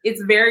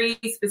it's very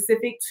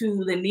specific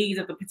to the needs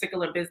of the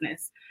particular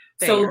business.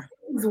 Fair. So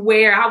this is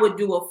where I would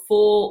do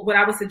what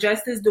I would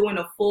suggest is doing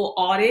a full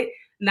audit,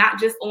 not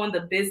just on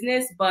the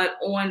business, but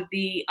on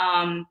the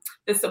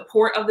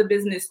support of the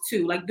business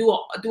too. Like do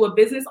a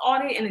business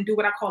audit, and then do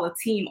what I call a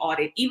team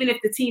audit, even if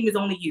the team is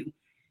only you.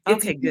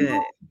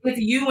 Good. It's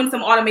you and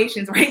some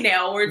automations right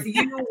now, or it's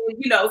you,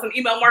 some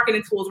email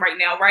marketing tools right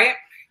now, right?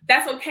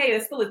 That's okay.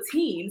 It's still a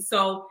team.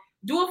 So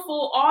do a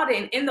full audit.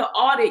 And in the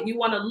audit, you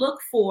want to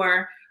look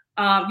for,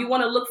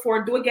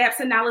 do a gaps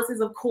analysis,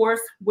 of course.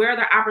 Where are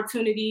the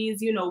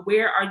opportunities?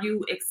 Where are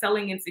you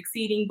excelling and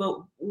succeeding, but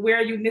where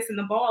are you missing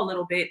the ball a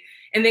little bit?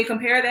 And then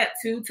compare that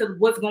to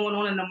what's going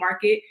on in the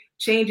market,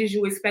 changes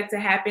you expect to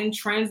happen,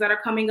 trends that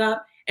are coming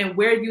up, and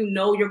where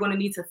you're going to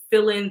need to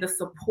fill in the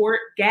support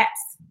gaps.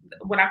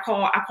 What I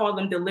call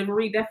them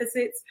delivery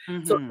deficits.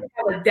 Mm-hmm. So if you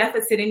have a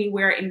deficit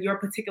anywhere in your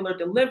particular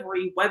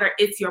delivery, whether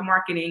it's your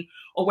marketing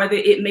or whether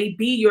it may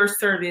be your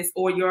service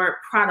or your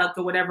product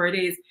or whatever it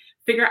is,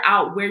 figure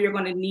out where you're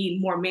going to need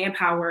more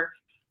manpower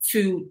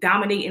to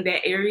dominate in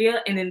that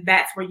area. And then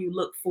that's where you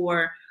look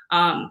for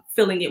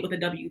filling it with a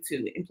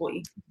W-2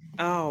 employee.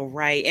 Oh,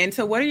 right. And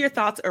so what are your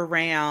thoughts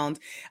around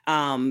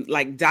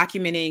like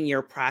documenting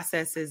your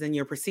processes and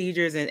your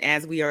procedures? And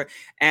as we are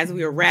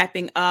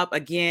wrapping up,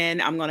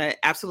 again, I'm going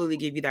to absolutely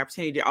give you the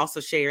opportunity to also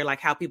share like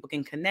how people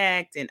can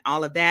connect and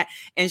all of that.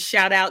 And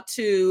shout out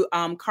to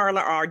Carla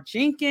R.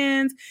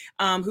 Jenkins,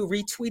 who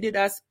retweeted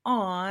us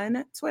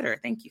on Twitter.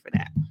 Thank you for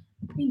that.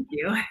 Thank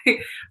you.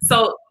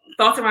 So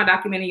thoughts around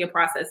documenting your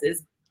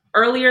processes.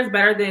 Earlier is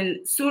better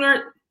than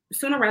sooner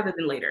rather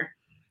than later.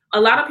 A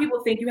lot of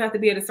people think you have to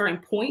be at a certain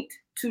point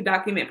to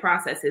document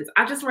processes.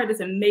 I just read this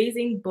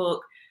amazing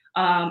book.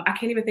 I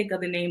can't even think of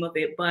the name of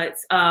it, but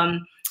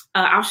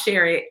I'll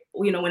share it,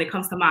 when it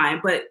comes to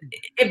mind. But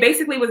it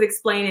basically was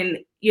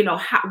explaining,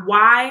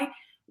 why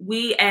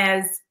we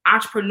as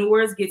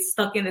entrepreneurs get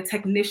stuck in the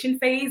technician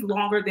phase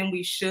longer than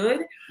we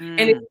should. And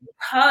it's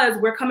because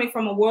we're coming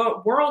from a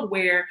world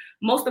where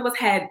most of us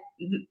had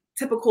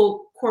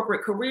typical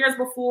corporate careers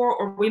before,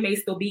 or we may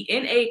still be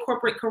in a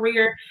corporate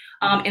career.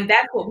 And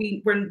that's what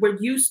we're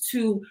used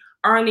to,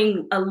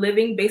 earning a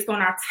living based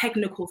on our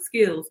technical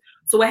skills.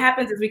 So what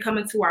happens is we come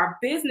into our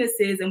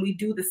businesses and we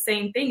do the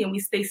same thing, and we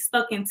stay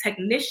stuck in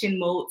technician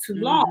mode too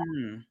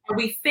long. And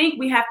we think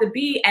we have to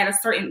be at a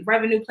certain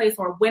revenue place,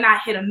 or when I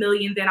hit $1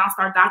 million, then I'll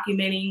start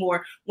documenting,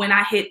 or when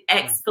I hit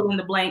X, fill in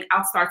the blank,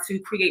 I'll start to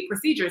create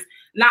procedures.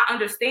 Not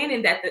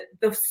understanding that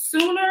the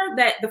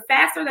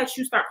faster that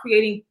you start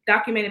creating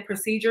documented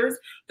procedures,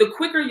 the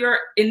quicker you're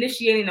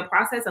initiating the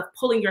process of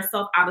pulling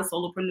yourself out of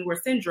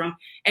solopreneur syndrome.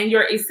 And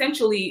you're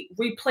essentially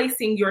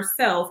replacing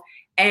yourself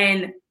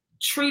and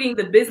treating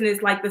the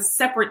business like the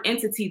separate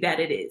entity that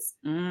it is.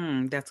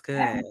 That's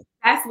good.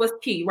 That's what's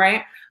key,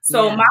 right?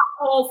 So my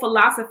whole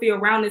philosophy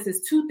around this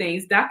is 2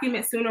 things: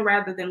 document sooner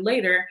rather than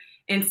later.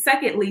 And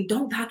secondly,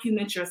 don't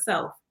document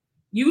yourself.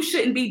 You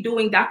shouldn't be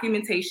doing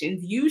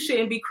documentations. You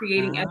shouldn't be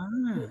creating.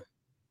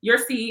 Your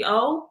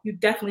CEO, you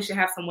definitely should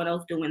have someone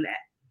else doing that.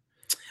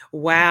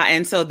 Wow.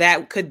 And so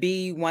that could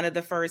be one of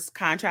the first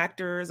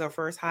contractors or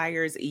first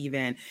hires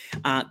even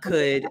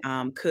could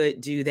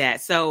do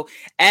that. So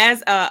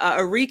as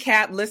a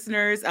recap,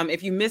 listeners,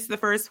 if you missed the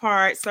first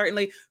part,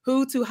 certainly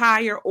who to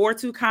hire or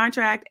to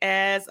contract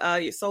as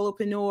your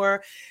solopreneur,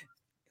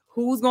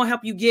 who's going to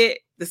help you get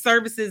the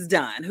services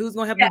done, who's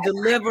going to help you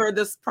deliver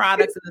the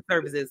products and the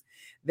services.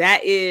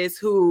 That is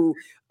who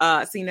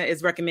Cena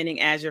is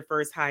recommending as your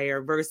first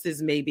hire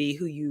versus maybe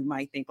who you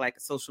might think like a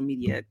social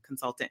media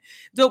consultant.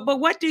 So, but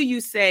what do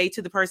you say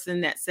to the person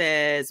that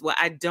says, well,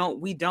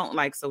 we don't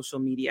like social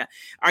media?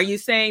 Are you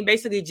saying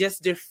basically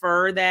just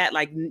defer that?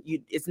 Like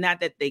it's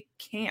not that they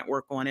can't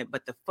work on it,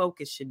 but the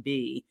focus should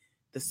be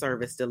the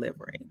service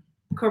delivery.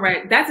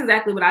 Correct. That's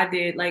exactly what I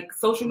did. Like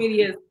social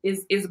media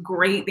is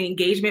great, the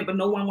engagement, but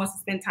no one wants to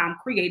spend time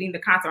creating the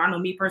content. I know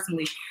me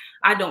personally,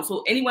 I don't.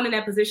 So anyone in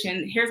that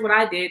position, here's what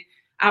I did.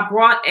 I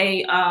brought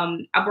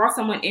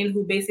someone in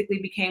who basically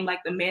became like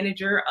the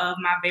manager of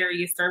my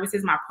various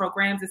services, my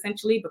programs,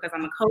 essentially, because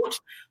I'm a coach.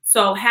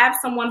 So have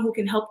someone who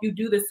can help you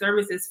do the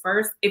services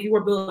first. If you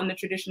were building a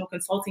traditional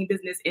consulting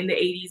business in the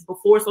 80s,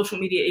 before social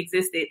media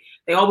existed,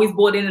 they always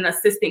brought in an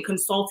assistant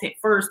consultant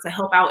first to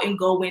help out and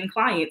go win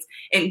clients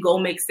and go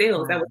make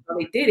sales. That was how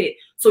they did it.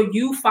 So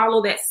you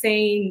follow that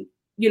same,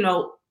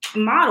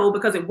 model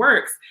because it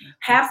works.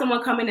 Have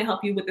someone come in and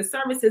help you with the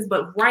services,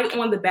 but right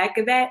on the back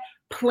of that,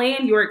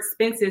 plan your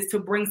expenses to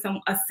bring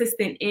some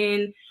assistant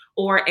in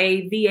or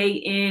a VA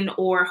in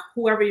or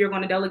whoever you're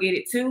going to delegate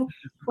it to.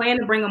 Plan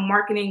to bring a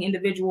marketing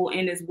individual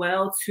in as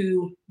well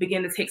to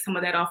begin to take some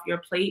of that off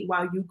your plate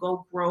while you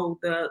go grow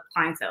the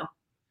clientele.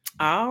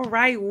 All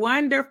right.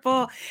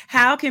 Wonderful.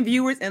 How can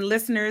viewers and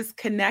listeners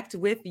connect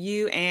with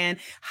you and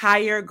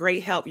hire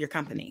great help your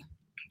company?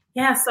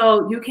 Yeah,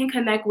 so you can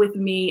connect with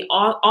me,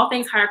 all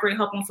things Hire Great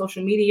Help on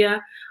social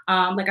media.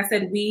 Like I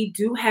said, we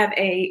do have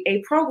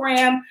a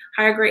program,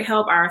 Hire Great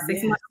Help, our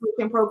 6-month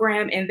coaching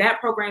program. And that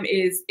program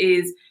is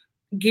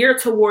geared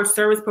towards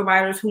service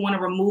providers who want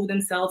to remove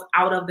themselves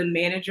out of the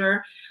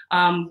manager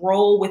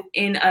role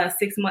within a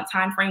 6-month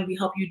time frame. We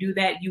help you do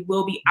that. You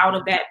will be out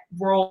of that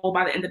role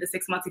by the end of the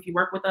 6 months if you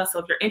work with us. So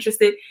if you're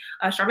interested,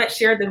 Charvette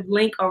shared the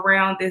link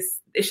around this.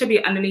 It should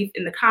be underneath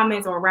in the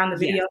comments or around the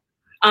video.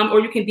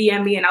 Or you can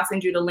DM me and I'll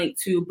send you the link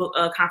to book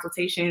a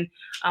consultation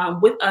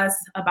with us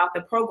about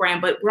the program.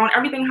 But we're on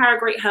everything Hire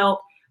Great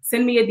Help.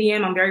 Send me a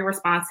DM. I'm very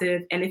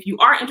responsive. And if you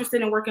are interested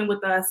in working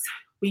with us,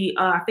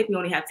 I think we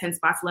only have 10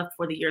 spots left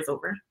before the year's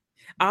over.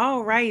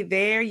 All right.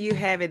 There you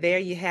have it. There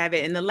you have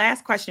it. And the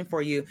last question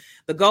for you.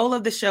 The goal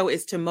of the show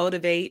is to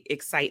motivate,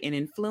 excite, and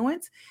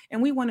influence.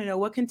 And we want to know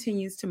what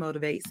continues to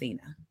motivate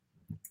Cena.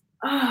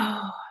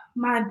 Oh,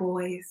 my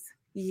boys.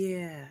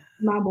 Yeah.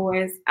 My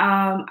boys.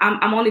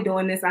 I'm only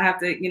doing this. I have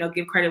to,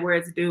 give credit where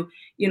it's due.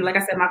 Like I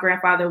said, my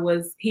grandfather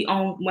he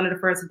owned one of the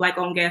first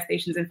Black-owned gas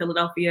stations in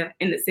Philadelphia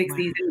in the 60s. Wow.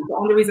 And the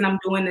only reason I'm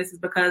doing this is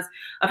because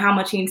of how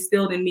much he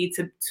instilled in me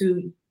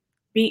to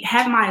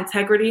have my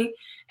integrity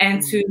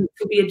and to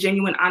be a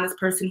genuine, honest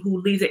person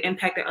who leaves an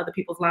impact in other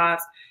people's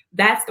lives.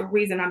 That's the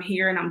reason I'm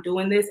here and I'm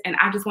doing this. And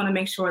I just want to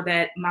make sure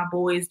that my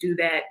boys do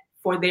that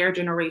for their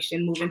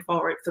generation moving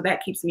forward. So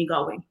that keeps me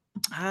going.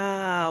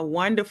 Ah,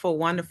 wonderful,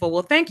 wonderful.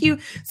 Well, thank you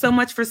so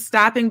much for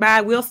stopping by.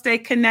 We'll stay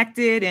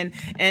connected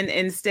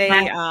and stay,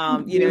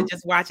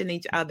 just watching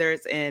each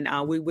other's. And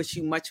we wish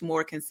you much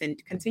more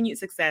continued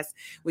success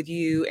with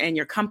you and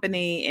your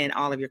company and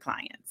all of your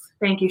clients.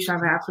 Thank you,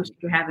 Charvette. I appreciate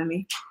you having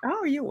me.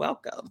 Oh, you're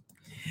welcome.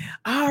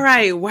 All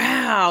right.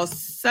 Wow.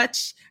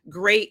 Such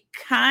great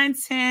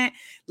content.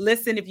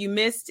 Listen, if you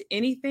missed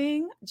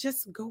anything,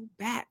 just go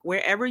back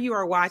wherever you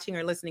are watching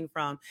or listening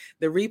from.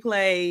 The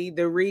replay,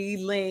 the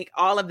relink,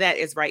 all of that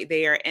is right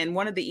there. And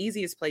one of the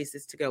easiest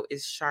places to go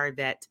is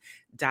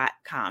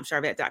Charvette.com.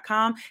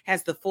 Charvette.com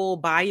has the full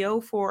bio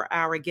for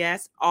our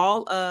guest,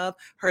 all of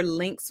her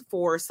links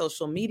for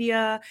social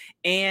media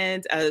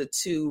and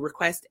to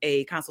request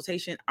a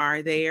consultation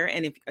are there.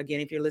 And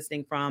if you're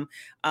listening from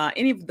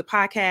any of the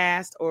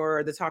podcast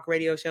or the talk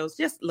radio shows,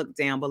 just look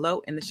down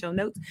below in the show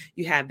notes.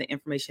 You have the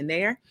information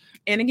there.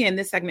 And again,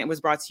 this segment was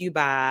brought to you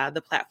by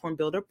the Platform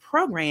Builder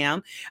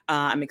Program.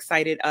 I'm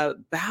excited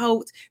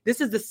about,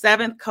 this is the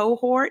 7th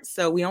cohort.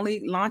 So we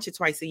only launch it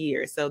twice a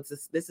year. So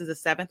this is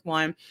the 7th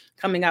one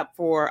coming up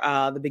for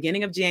the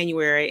beginning of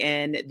January,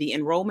 and the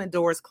enrollment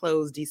doors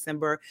close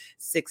December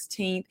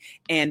 16th.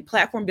 And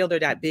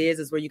platformbuilder.biz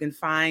is where you can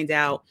find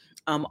out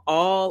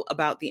all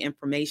about the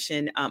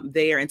information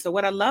there. And so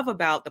what I love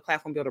about the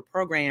Platform Builder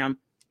Program,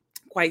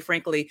 quite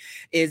frankly,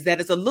 is that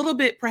it's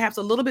perhaps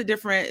a little bit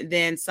different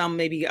than some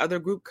maybe other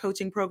group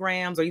coaching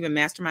programs or even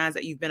masterminds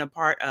that you've been a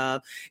part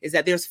of, is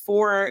that there's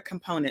 4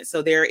 components.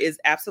 So there is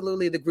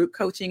absolutely the group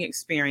coaching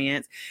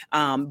experience,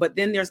 but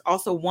then there's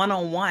also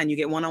one-on-one. You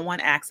get one-on-one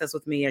access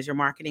with me as your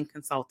marketing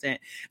consultant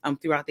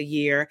throughout the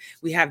year.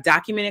 We have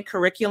documented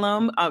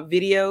curriculum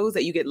videos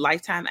that you get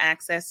lifetime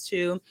access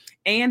to,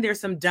 and there's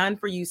some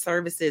done-for-you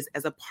services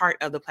as a part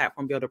of the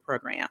Platform Builder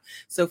Program.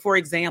 So for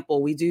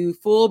example, we do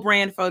full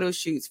brand photo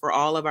shoots for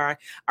all of our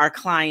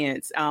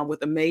clients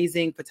with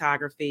amazing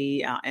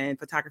photography and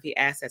photography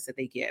assets that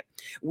they get.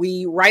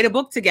 We write a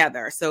book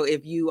together. So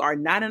if you are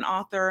not an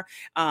author,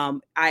 I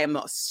am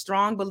a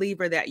strong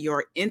believer that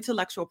your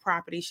intellectual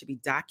property should be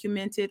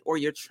documented, or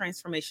your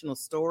transformational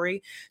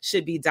story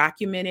should be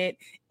documented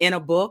in a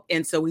book.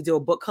 And so we do a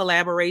book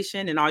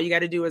collaboration, and all you got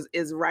to do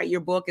is write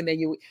your book, and then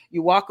you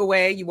walk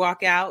away, you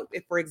walk out,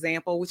 for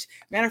example, which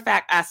matter of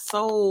fact,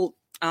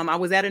 I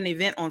was at an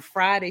event on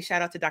Friday.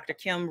 Shout out to Dr.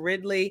 Kim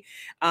Ridley,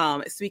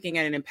 speaking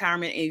at an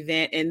empowerment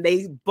event, and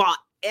they bought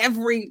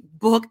every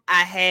book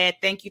I had.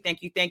 Thank you.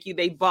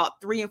 They bought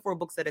 3 and 4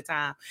 books at a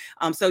time.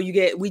 So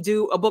we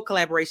do a book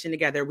collaboration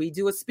together. We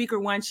do a speaker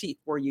one sheet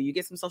for you. You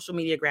get some social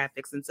media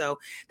graphics. And so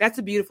that's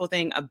a beautiful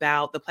thing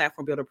about the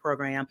Platform Builder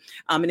Program.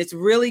 And it's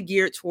really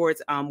geared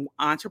towards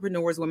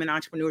entrepreneurs, women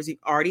entrepreneurs. You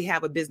already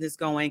have a business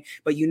going,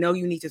 but you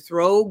need to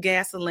throw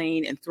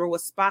gasoline and throw a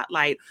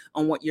spotlight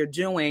on what you're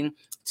doing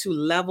to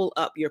level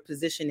up your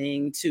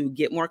positioning, to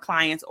get more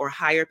clients or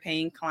higher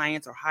paying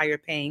clients or higher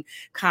paying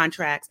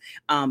contracts.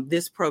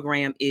 This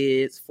program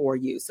is for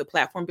you. So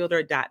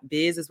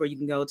platformbuilder.biz is where you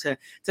can go to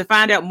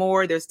find out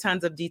more. There's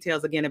tons of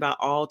details, again, about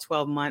all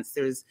 12 months.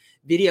 There's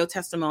video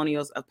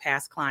testimonials of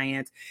past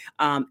clients.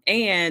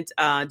 And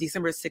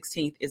December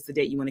 16th is the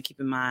date you want to keep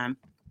in mind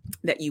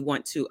that you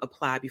want to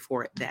apply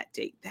before that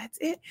date. That's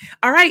it.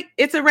 All right.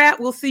 It's a wrap.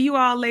 We'll see you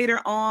all later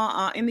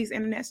on in these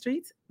internet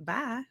streets.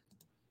 Bye.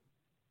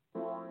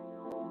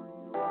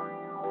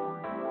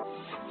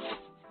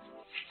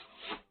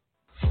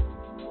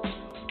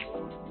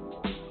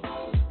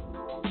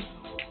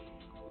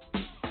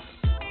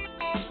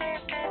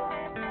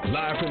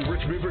 Live from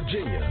Richmond,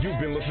 Virginia, you've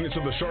been listening to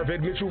the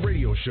Charvette Mitchell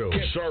Radio Show.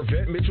 Catch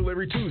Charvette Mitchell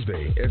every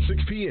Tuesday at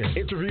 6 p.m.,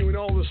 interviewing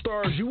all the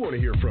stars you want to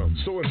hear from.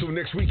 So until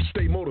next week,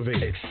 stay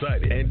motivated,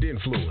 excited, and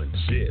influenced.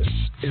 This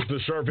is the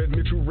Charvette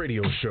Mitchell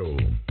Radio Show.